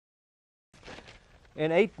Not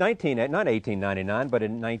 1899, but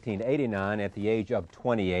in 1989, at the age of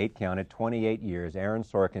 28, counted 28 years, Aaron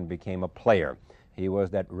Sorkin became a player. He was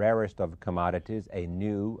that rarest of commodities, a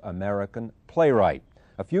new American playwright.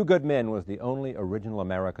 A Few Good Men was the only original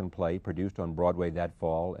American play produced on Broadway that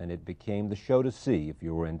fall, and it became the show to see if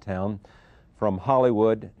you were in town. From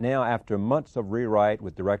Hollywood, now after months of rewrite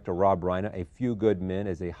with director Rob Reiner, A Few Good Men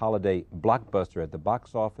is a holiday blockbuster at the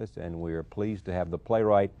box office, and we are pleased to have the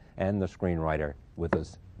playwright and the screenwriter with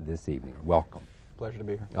us this evening. Welcome. Pleasure to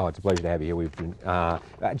be here. Oh, it's a pleasure to have you here.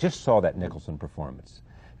 I just saw that Nicholson performance.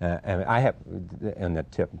 And I have, in the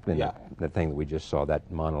the thing that we just saw,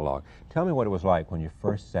 that monologue. Tell me what it was like when you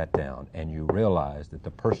first sat down and you realized that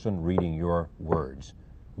the person reading your words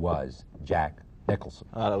was Jack Nicholson.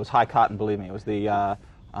 It was high cotton, believe me. It was the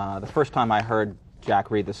first time I heard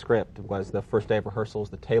Jack read the script was the first day of rehearsals,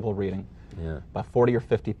 the table reading. Yeah. About 40 or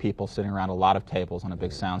 50 people sitting around a lot of tables on a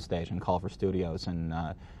big sound stage in Culver Studios. And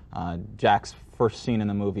Jack's first scene in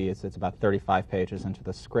the movie, it's about 35 pages into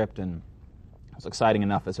the script, and it was exciting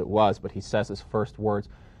enough as it was, but he says his first words.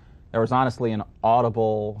 There was honestly an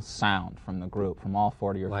audible sound from the group, from all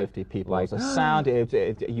 40 or 50 people. It was a sound,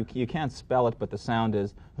 you can't spell it, but the sound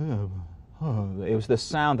is, it was this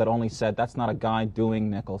sound that only said, that's not a guy doing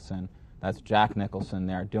Nicholson, that's Jack Nicholson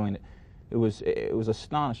there doing it. It was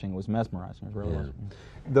astonishing, it was mesmerizing, it really was.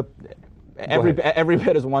 Every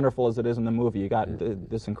bit as wonderful as it is in the movie, you got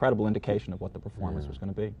this incredible indication of what the performance was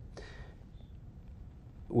going to be.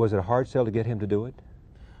 Was it a hard sell to get him to do it?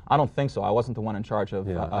 I don't think so. I wasn't the one in charge of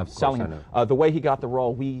selling him. The way he got the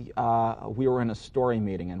role, we were in a story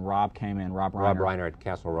meeting, and Rob came in. Rob Reiner at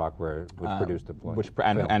Castle Rock, which produced the play.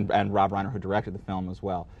 And Rob Reiner, who directed the film as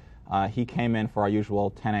well. He came in for our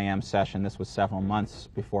usual 10 a.m. session. This was several months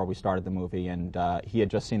before we started the movie, and he had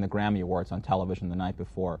just seen the Grammy Awards on television the night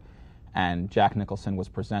before. And Jack Nicholson was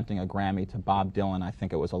presenting a Grammy to Bob Dylan. I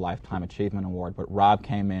think it was a Lifetime Achievement Award. But Rob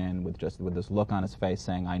came in with this look on his face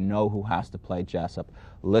saying, I know who has to play Jessup.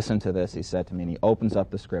 Listen to this, he said to me. And he opens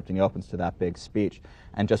up the script, and he opens to that big speech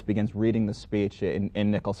and just begins reading the speech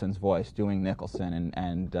in Nicholson's voice, doing Nicholson.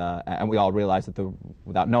 And we all realized that,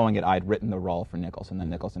 without knowing it, I'd written the role for Nicholson, and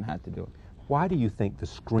Nicholson had to do it. Why do you think the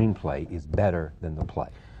screenplay is better than the play?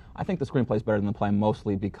 I think the screenplay is better than the play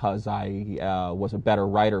mostly because I was a better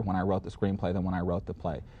writer when I wrote the screenplay than when I wrote the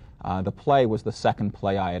play. The play was the second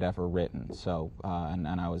play I had ever written, so and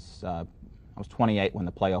I was 28 when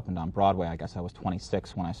the play opened on Broadway. I guess I was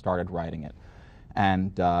 26 when I started writing it,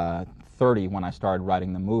 and 30 when I started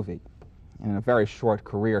writing the movie. In a very short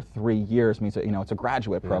career, 3 years means that, it's a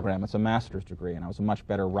graduate program, it's a master's degree, and I was a much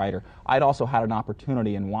better writer. I'd also had an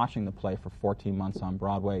opportunity in watching the play for 14 months on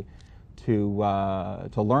Broadway to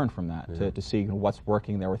learn from that, to see what's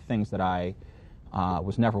working. There were things that I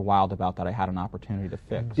was never wild about that I had an opportunity to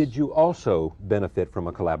fix. Did you also benefit from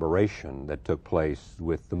a collaboration that took place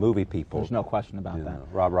with the movie people? There's no question about that.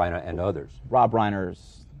 Rob Reiner and others. Rob Reiner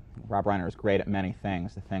is great at many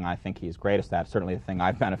things. The thing I think he's greatest at, certainly the thing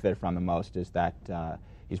I've benefited from the most, is that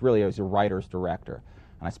he's a writer's director.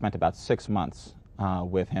 And I spent about 6 months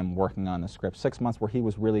with him working on the script. 6 months where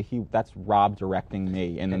that's Rob directing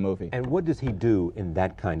me in the movie. And what does he do in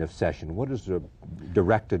that kind of session? What does a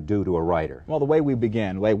director do to a writer? Well, the way we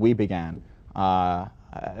began, this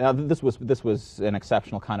was an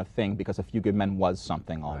exceptional kind of thing because A Few Good Men was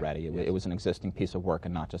something already. It was an existing piece of work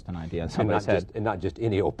and not just an idea in somebody's head. And not just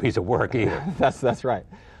any old piece of work either. That's right.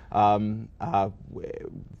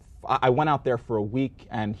 I went out there for a week,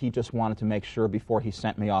 and he just wanted to make sure before he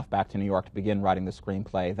sent me off back to New York to begin writing the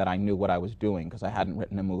screenplay that I knew what I was doing, because I hadn't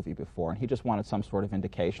written a movie before. And he just wanted some sort of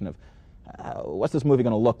indication of what's this movie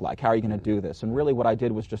going to look like? How are you going to do this? And really what I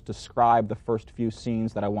did was just describe the first few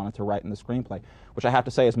scenes that I wanted to write in the screenplay, which I have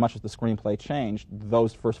to say, as much as the screenplay changed,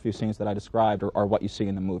 those first few scenes that I described are what you see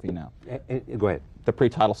in the movie now. Go ahead. The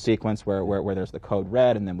pre-title sequence where there's the code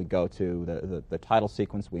red, and then we go to the title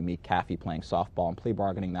sequence. We meet Caffey playing softball and plea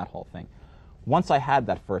bargaining, that whole thing. Once I had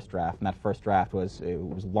that first draft, and that first draft was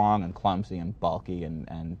long and clumsy and bulky and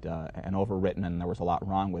overwritten, and there was a lot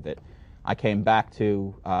wrong with it, I came back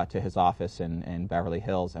to his office in Beverly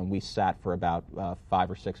Hills, and we sat for about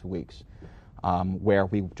 5 or 6 weeks, where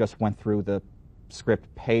we just went through the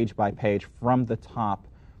script page by page from the top,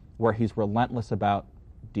 where he's relentless about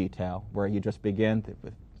detail, where you just begin to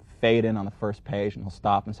fade in on the first page, and he'll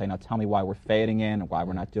stop and say, now tell me why we're fading in, and why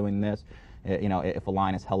we're not doing this. If a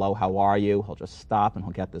line is, hello, how are you, he'll just stop, and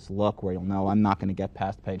he'll get this look where you'll know, I'm not going to get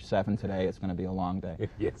past page 7 today, it's going to be a long day.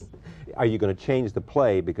 Yes. Are you going to change the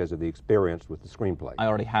play because of the experience with the screenplay? I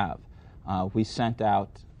already have. We sent out,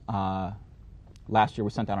 last year we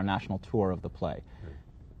sent out a national tour of the play.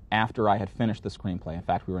 after I had finished the screenplay. In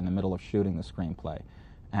fact, we were in the middle of shooting the screenplay,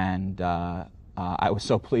 and I was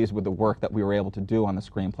so pleased with the work that we were able to do on the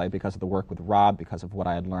screenplay because of the work with Rob, because of what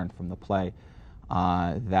I had learned from the play,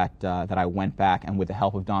 that I went back, and with the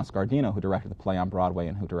help of Don Scardino, who directed the play on Broadway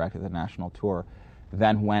and who directed the national tour,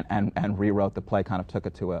 then went and rewrote the play, kind of took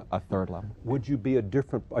it to a third level. Would you be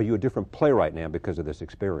are you a different playwright now because of this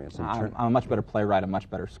experience? I'm a much better playwright, a much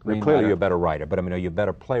better screenwriter. Now, clearly you're a better writer, but I mean, are you a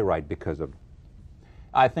better playwright because of...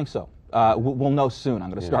 I think so. We'll know soon. I'm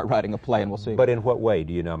going to start writing a play, and we'll see. But in what way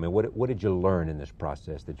do you know? I mean, what did you learn in this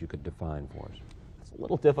process that you could define for us? It's a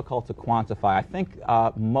little difficult to quantify. I think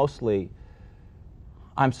mostly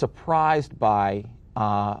I'm surprised by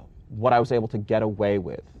what I was able to get away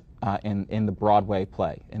with in the Broadway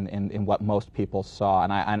play, in what most people saw.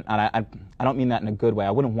 And I don't mean that in a good way.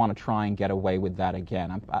 I wouldn't want to try and get away with that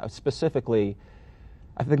again. Specifically,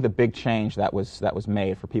 I think the big change that was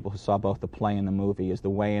made for people who saw both the play and the movie is the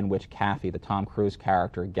way in which Kaffee, the Tom Cruise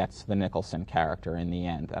character, gets the Nicholson character in the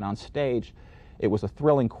end. And on stage, it was a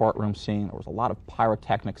thrilling courtroom scene. There was a lot of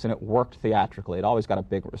pyrotechnics, and it worked theatrically. It always got a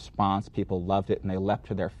big response. People loved it, and they leapt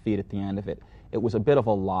to their feet at the end of it. It was a bit of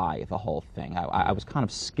a lie, the whole thing. I was kind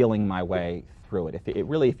of skilling my way through it.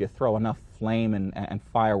 If you throw enough flame and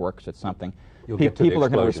fireworks at something, people are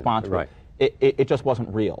going to respond to it. It just wasn't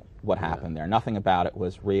real, what happened there. Nothing about it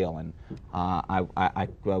was real, and I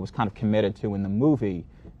was kind of committed to, in the movie,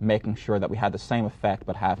 making sure that we had the same effect,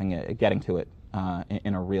 but getting to it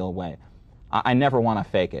in a real way. I never want to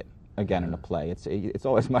fake it again in a play. It's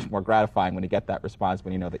always much more gratifying when you get that response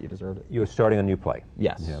when you know that you deserved it. You're starting a new play.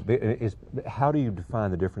 Yes. Yeah. How do you define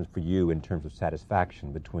the difference for you in terms of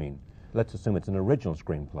satisfaction between, let's assume it's an original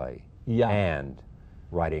screenplay, and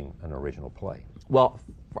writing an original play? Well,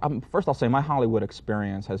 first I'll say my Hollywood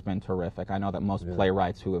experience has been terrific. I know that most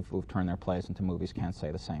playwrights who've turned their plays into movies can't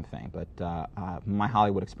say the same thing, but my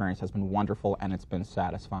Hollywood experience has been wonderful, and it's been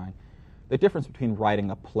satisfying. The difference between writing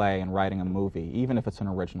a play and writing a movie, even if it's an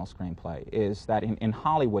original screenplay, is that in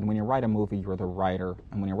Hollywood, when you write a movie, you're the writer,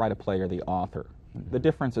 and when you write a play, you're the author. The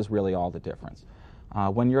difference is really all the difference.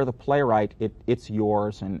 When you're the playwright, it's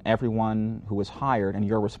yours, and everyone who is hired, and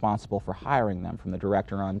you're responsible for hiring them, from the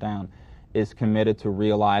director on down, is committed to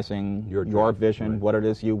realizing your vision, what it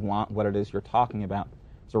is you want, what it is you're talking about.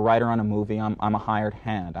 As a writer on a movie, I'm a hired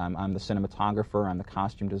hand. I'm the cinematographer, I'm the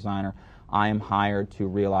costume designer. I am hired to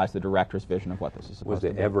realize the director's vision of what this is supposed to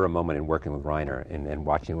be. Was there ever a moment in working with Reiner and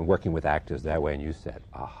working with actors that way, and you said,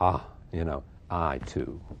 aha, I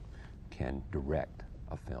too can direct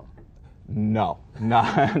a film? No,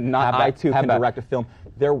 not I too can direct a film.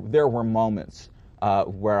 There were moments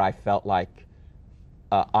where I felt like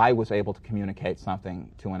I was able to communicate something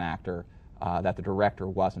to an actor that the director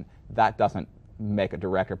wasn't. That doesn't make a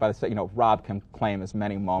director. But Rob can claim as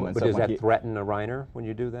many moments. But does that threaten a Reiner when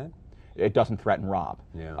you do that? It doesn't threaten Rob.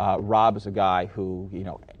 Yeah. Rob is a guy who,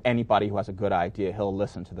 anybody who has a good idea, he'll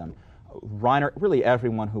listen to them. Reiner, really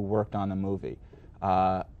everyone who worked on the movie,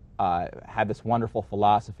 had this wonderful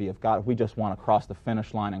philosophy of, God, if we just want to cross the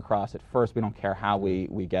finish line and cross it first, we don't care how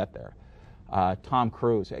we get there. Tom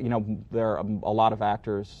Cruise, there are a lot of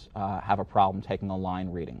actors have a problem taking a line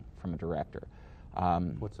reading from a director.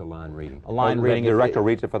 What's a line reading? A line reading. The director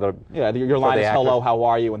reads it for the... Yeah, your line is, hello, how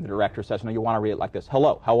are you? And the director says, no, you want to read it like this.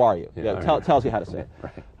 Hello, how are you? Tells you how to say it.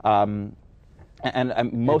 Right.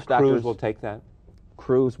 And most actors... Cruise will take that?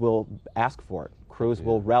 Cruise will ask for it. Cruise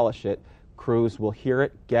will relish it. Cruise will hear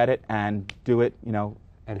it, get it, and do it,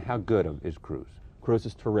 And how good is Cruise? Cruise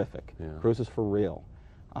is terrific. Yeah. Cruise is for real.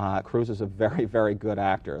 Cruise is a very, very good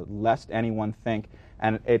actor, lest anyone think,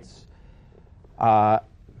 and it's...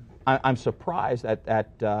 I'm surprised at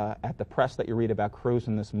the press that you read about Cruise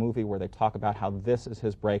in this movie, where they talk about how this is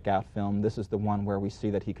his breakout film. This is the one where we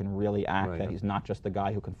see that he can really act, that he's not just the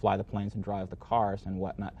guy who can fly the planes and drive the cars and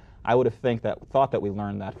whatnot. I would have thought that we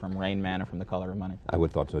learned that from Rain Man and from The Color of Money. I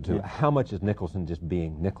would have thought so too. Yeah. How much is Nicholson just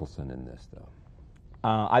being Nicholson in this, though?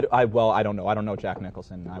 I don't know. I don't know Jack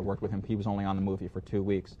Nicholson. I worked with him. He was only on the movie for 2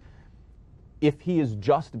 weeks. If he is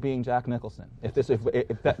just being Jack Nicholson, if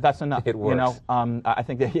that's enough. It works. I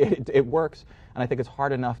think that it works, and I think it's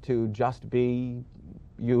hard enough to just be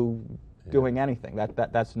you doing anything.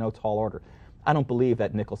 That's no tall order. I don't believe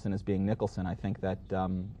that Nicholson is being Nicholson. I think that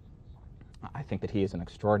he is an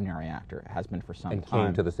extraordinary actor, has been for some time. And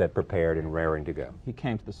came to the set prepared and raring to go. He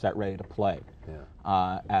came to the set ready to play.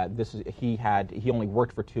 Yeah. He only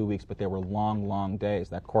worked for 2 weeks, but there were long, long days.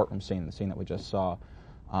 That courtroom scene, the scene that we just saw.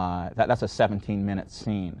 That's a 17-minute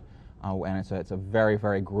scene, and it's a very,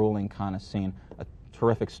 very grueling kind of scene. A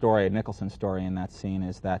terrific story, a Nicholson story in that scene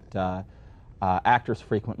is that actors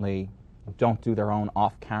frequently don't do their own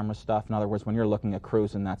off-camera stuff. In other words, when you're looking at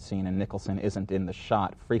Cruise in that scene and Nicholson isn't in the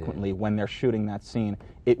shot, frequently when they're shooting that scene,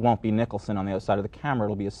 it won't be Nicholson on the other side of the camera.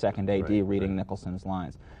 It'll be a second AD reading Nicholson's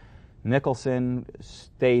lines. Nicholson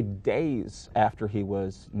stayed days after he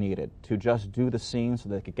was needed to just do the scene so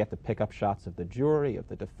they could get the pickup shots of the jury, of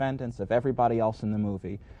the defendants, of everybody else in the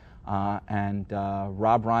movie. And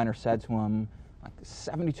Rob Reiner said to him, like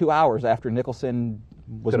 72 hours after Nicholson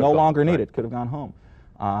was no longer needed, could have gone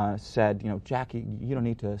home, said, you know, Jack, you don't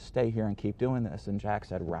need to stay here and keep doing this. And Jack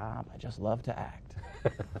said, Rob, I just love to act.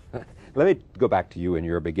 Let me go back to you in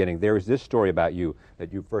your beginning. There is this story about you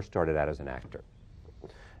that you first started out as an actor,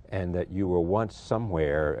 and that you were once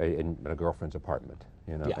somewhere in a girlfriend's apartment,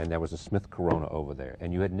 you know, and there was a Smith Corona over there,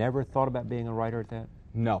 and you had never thought about being a writer at that?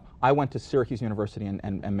 No. I went to Syracuse University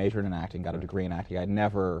and majored in acting, got a degree in acting. I'd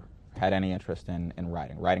never had any interest in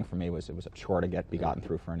writing. Writing for me was a chore to be gotten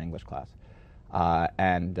through for an English class.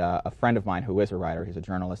 And a friend of mine who is a writer, he's a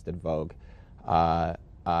journalist at Vogue,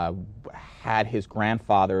 had his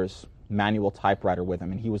grandfather's manual typewriter with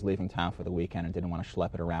him, and he was leaving town for the weekend and didn't want to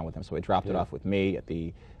schlep it around with him, so he dropped it off with me at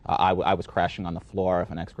the, I was crashing on the floor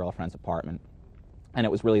of an ex-girlfriend's apartment. And it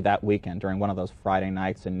was really that weekend, during one of those Friday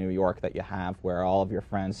nights in New York that you have where all of your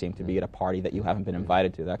friends seem to be at a party that you haven't been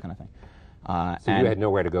invited to, that kind of thing. So you had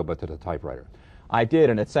nowhere to go but to the typewriter? I did,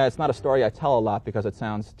 and it's not a story I tell a lot because it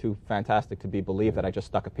sounds too fantastic to be believed that I just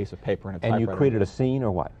stuck a piece of paper in a typewriter. And you created a scene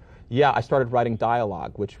or what? Yeah, I started writing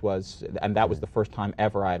dialogue, and that was the first time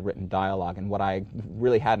ever I had written dialogue. And what I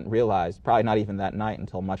really hadn't realized, probably not even that night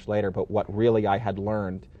until much later, but what really I had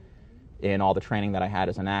learned in all the training that I had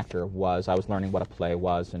as an actor was I was learning what a play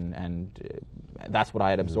was, and that's what I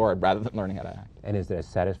had absorbed rather than learning how to act. And is it as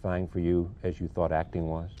satisfying for you as you thought acting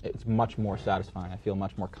was? It's much more satisfying. I feel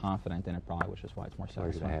much more confident in it probably, which is why it's more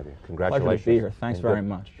satisfying. Pleasure to have you. Congratulations. Pleasure to be here. Thanks very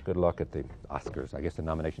much. Good luck at the Oscars. I guess the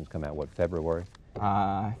nominations come out, what, February?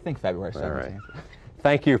 I think February 17th. All right.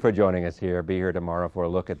 Thank you for joining us here. Be here tomorrow for a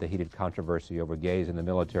look at the heated controversy over gays in the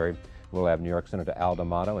military. We'll have New York Senator Al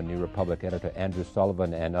D'Amato and New Republic editor Andrew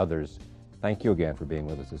Sullivan and others. Thank you again for being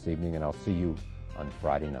with us this evening, and I'll see you on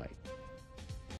Friday night.